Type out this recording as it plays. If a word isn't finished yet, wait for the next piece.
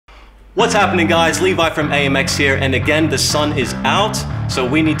What's happening, guys? Levi from AMX here, and again the sun is out, so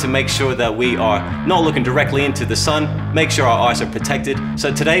we need to make sure that we are not looking directly into the sun, make sure our eyes are protected.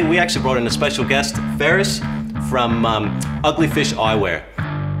 So today we actually brought in a special guest, Ferris from Ugly Fish Eyewear.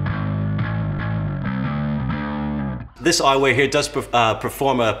 This eyewear here does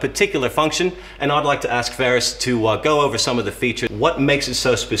perform a particular function, and I'd like to ask Ferris to go over some of the features. What makes it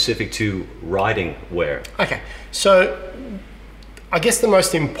so specific to riding wear? Okay, so I guess the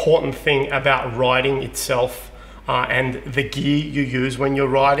most important thing about riding itself and the gear you use when you're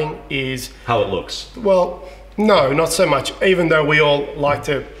riding is how it looks. Well, no, not so much, even though we all like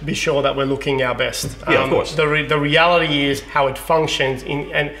to be sure that we're looking our best. Yeah, of course. The reality is how it functions,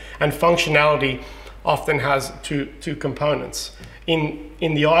 and functionality often has two components. In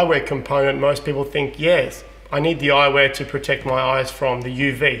the eyewear component, most people think, yes, I need the eyewear to protect my eyes from the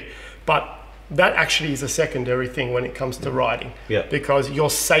UV, but that actually is a secondary thing when it comes to riding, because your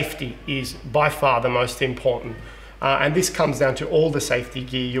safety is by far the most important. And this comes down to all the safety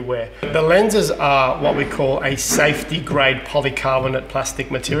gear you wear. The lenses are what we call a safety grade polycarbonate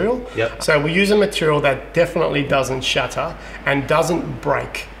plastic material. So we use a material that definitely doesn't shatter and doesn't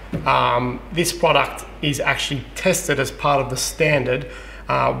break. This product is actually tested as part of the standard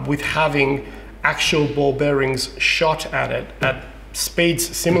with having actual ball bearings shot at it at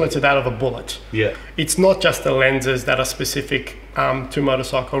speeds similar to that of a bullet. It's not just the lenses that are specific to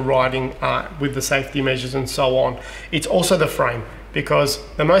motorcycle riding with the safety measures and so on. It's also the frame, because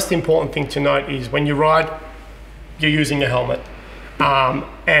the most important thing to note is when you ride, you're using a helmet,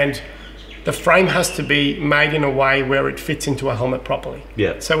 and the frame has to be made in a way where it fits into a helmet properly.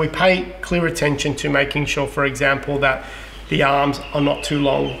 So we pay clear attention to making sure, for example, that the arms are not too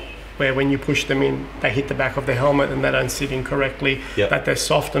long, where when you push them in, they hit the back of the helmet and they don't sit in correctly, that they're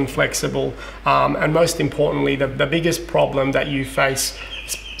soft and flexible. And most importantly, the biggest problem that you face,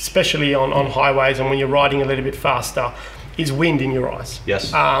 especially on highways and when you're riding a little bit faster, is wind in your eyes.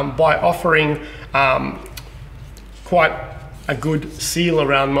 By offering quite a good seal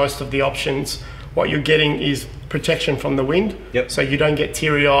around most of the options, what you're getting is protection from the wind, so you don't get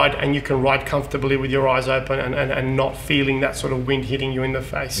teary-eyed and you can ride comfortably with your eyes open and not feeling that sort of wind hitting you in the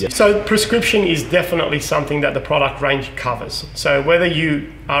face. So prescription is definitely something that the product range covers. So whether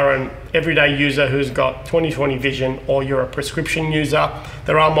you are an everyday user who's got 20/20 vision or you're a prescription user,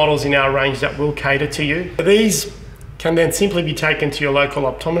 there are models in our range that will cater to you. These can then simply be taken to your local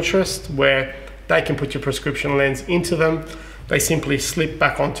optometrist, where they can put your prescription lens into them. They simply slip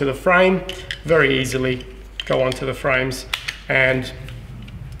back onto the frame very easily, go onto the frames and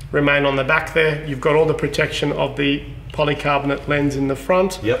remain on the back there. You've got all the protection of the polycarbonate lens in the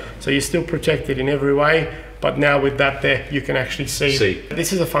front, so you're still protected in every way, but now with that there, you can actually see.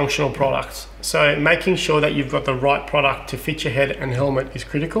 This is a functional product, so making sure that you've got the right product to fit your head and helmet is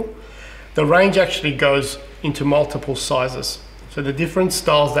critical. The range actually goes into multiple sizes, so the different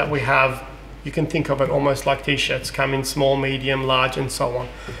styles that we have, you can think of it almost like t-shirts, come in small, medium, large, and so on.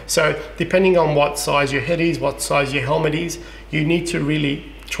 So depending on what size your head is, what size your helmet is, you need to really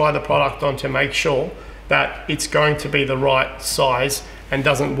try the product on to make sure that it's going to be the right size and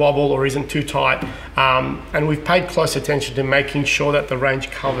doesn't wobble or isn't too tight. And we've paid close attention to making sure that the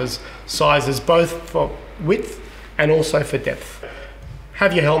range covers sizes both for width and also for depth.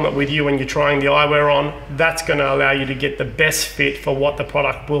 Have your helmet with you when you're trying the eyewear on. That's going to allow you to get the best fit for what the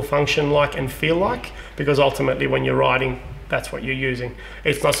product will function like and feel like, because ultimately when you're riding, that's what you're using.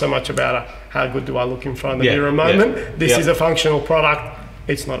 It's not so much about how good do I look in front of the mirror moment. This is a functional product.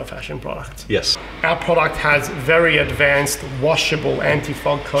 It's not a fashion product. Our product has very advanced washable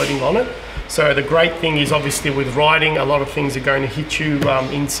anti-fog coating on it. So the great thing is, obviously with riding, a lot of things are going to hit you,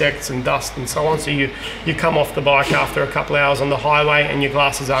 insects and dust and so on. So you come off the bike after a couple of hours on the highway and your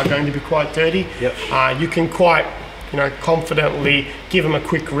glasses are going to be quite dirty. You can quite confidently give them a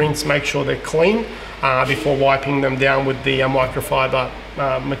quick rinse, make sure they're clean before wiping them down with the microfiber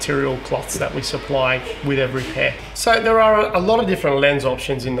material cloths that we supply with every pair. So there are a lot of different lens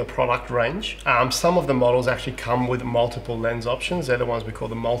options in the product range. Some of the models actually come with multiple lens options. They're the ones we call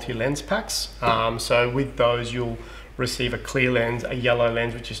the multi-lens packs. So with those, you'll receive a clear lens, a yellow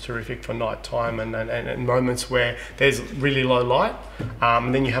lens, which is terrific for nighttime and moments where there's really low light.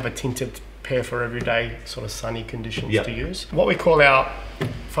 And then you have a tinted pair for everyday sort of sunny conditions to use. What we call our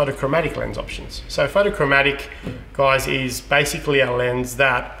photochromatic lens options. So photochromatic, guys, is basically a lens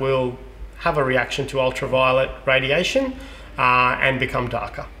that will have a reaction to ultraviolet radiation and become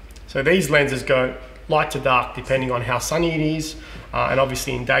darker. So these lenses go light to dark depending on how sunny it is, and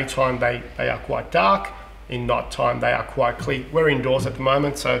obviously in daytime they are quite dark, in nighttime they are quite clear. We're indoors at the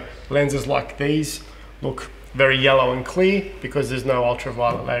moment, so lenses like these look very yellow and clear because there's no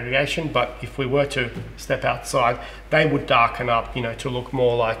ultraviolet radiation. But if we were to step outside, they would darken up, you know, to look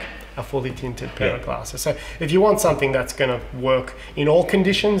more like a fully tinted pair of glasses. So if you want something that's going to work in all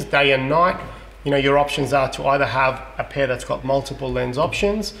conditions, day and night, you know, your options are to either have a pair that's got multiple lens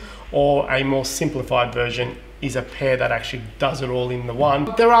options, or a more simplified version is a pair that actually does it all in the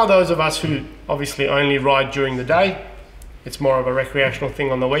one. There are those of us who obviously only ride during the day. It's more of a recreational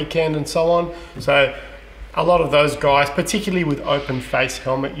thing on the weekend and so on. So a lot of those guys, particularly with open face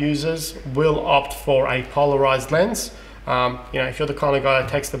helmet users, will opt for a polarized lens. You know, if you're the kind of guy that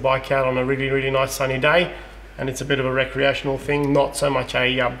takes the bike out on a really, really nice sunny day and it's a bit of a recreational thing, not so much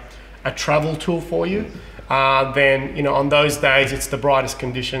a travel tool for you, then, you know, on those days it's the brightest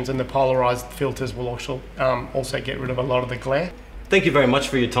conditions, and the polarized filters will also get rid of a lot of the glare. Thank you very much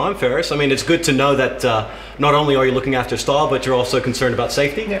for your time, Ferris. I mean, it's good to know that not only are you looking after style, but you're also concerned about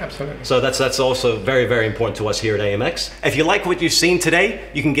safety. Yeah, absolutely. So that's also very, very important to us here at AMX. If you like what you've seen today,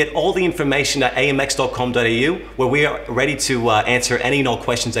 you can get all the information at amx.com.au, where we are ready to answer any and all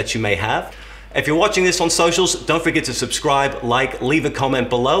questions that you may have. If you're watching this on socials, don't forget to subscribe, like, leave a comment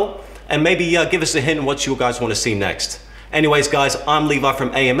below, and maybe give us a hint on what you guys want to see next. Anyways, guys, I'm Levi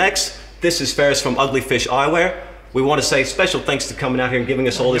from AMX. This is Ferris from Ugly Fish Eyewear. We want to say special thanks to coming out here and giving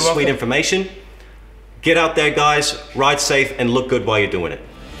us all this sweet information. Get out there, guys, ride safe, and look good while you're doing it.